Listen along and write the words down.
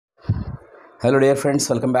Hello dear friends,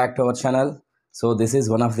 welcome back to our channel. So this is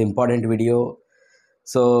one of the important video.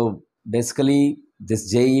 So basically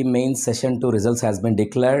this JEE Mains Session 2 results has been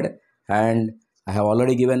declared and I have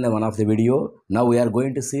already given one of the video. Now we are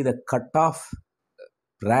going to see the cutoff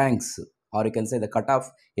ranks, or you can say the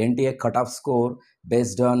cutoff NTA cutoff score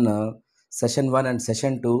based on Session 1 and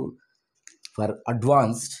Session 2 for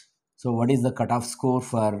advanced. So what is the cutoff score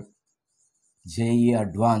for JEE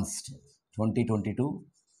Advanced 2022?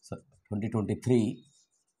 2023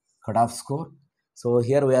 cutoff score. So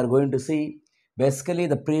here we are going to see basically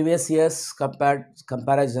the previous year's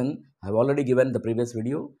comparison. I have already given the previous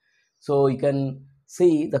video. So you can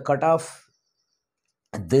see the cutoff.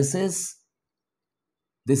 This is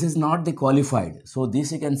not the qualified. So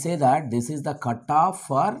this you can say that this is the cutoff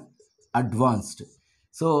for advanced.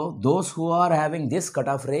 So those who are having this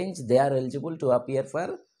cutoff range, they are eligible to appear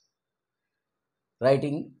for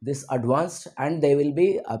writing this advanced, and they will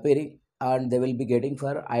be appearing and they will be getting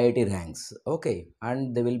for IIT ranks, okay,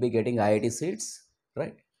 and they will be getting IIT seats,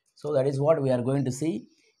 right? So that is what we are going to see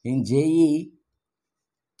in JEE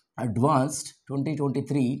Advanced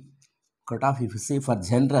 2023 cutoff. If you see for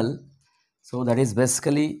general, so that is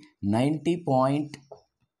basically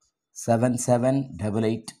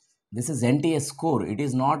 90.7788. This is NTA score, it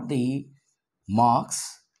is not the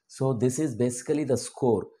marks. So this is basically the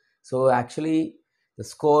score. So actually the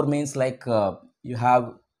score means like you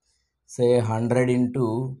have say 100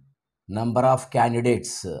 into number of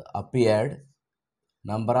candidates appeared,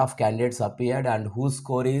 and whose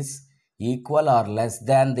score is equal or less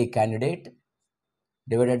than the candidate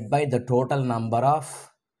divided by the total number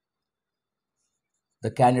of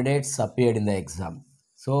the candidates appeared in the exam.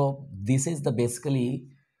 So this is the basically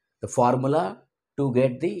the formula to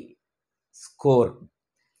get the score.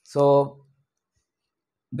 So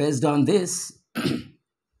based on this,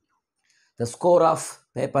 the score of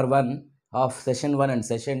paper 1 of session 1 and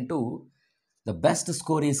session 2, the best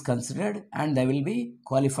score is considered and they will be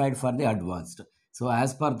qualified for the advanced. So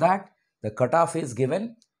as per that, the cutoff is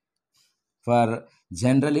given for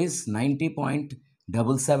general is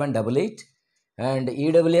 90.7788 and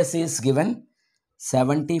EWS is given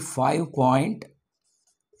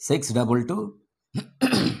 75.622.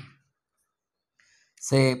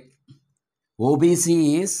 Say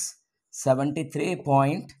OBC is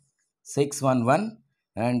 73.611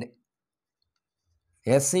 and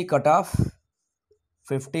SC cutoff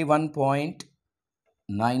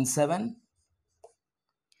 51.97,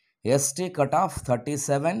 ST cutoff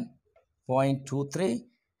 37.23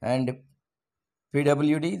 and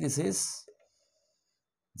PWD this is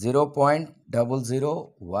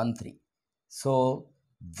 0.0013. So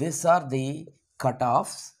these are the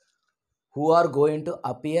cutoffs who are going to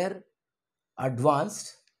appear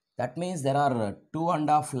advanced. That means there are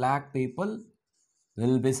 2.5 lakh people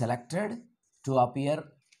will be selected to appear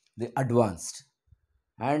the advanced,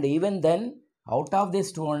 and even then out of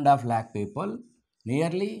this 2.5 lakh people,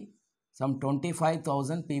 nearly some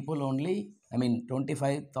 25,000 people only,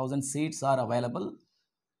 25,000 seats are available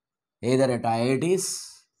either at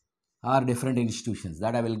IITs or different institutions.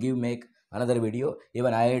 That I will make another video.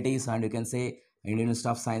 Even IITs, and you can say Indian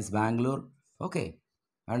Institute of Science Bangalore, okay,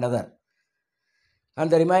 and other. And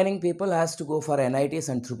the remaining people has to go for NITs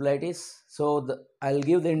and IIITs. So I'll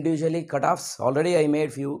give the individually cutoffs. Already I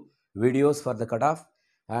made few videos for the cutoff,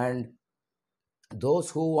 and those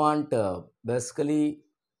who want basically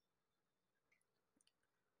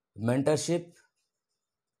mentorship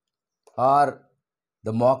or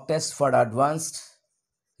the mock test for advanced,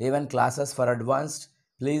 even classes for advanced,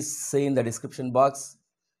 please see in the description box.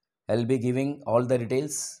 I'll be giving all the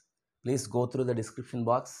details. Please go through the description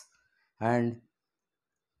box and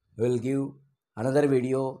we'll give another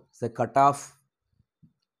video, the cutoff,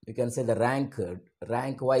 you can say the rank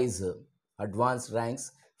wise advanced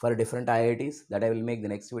ranks for different IITs. That I will make the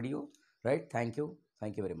next video, right? Thank you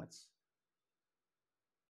very much.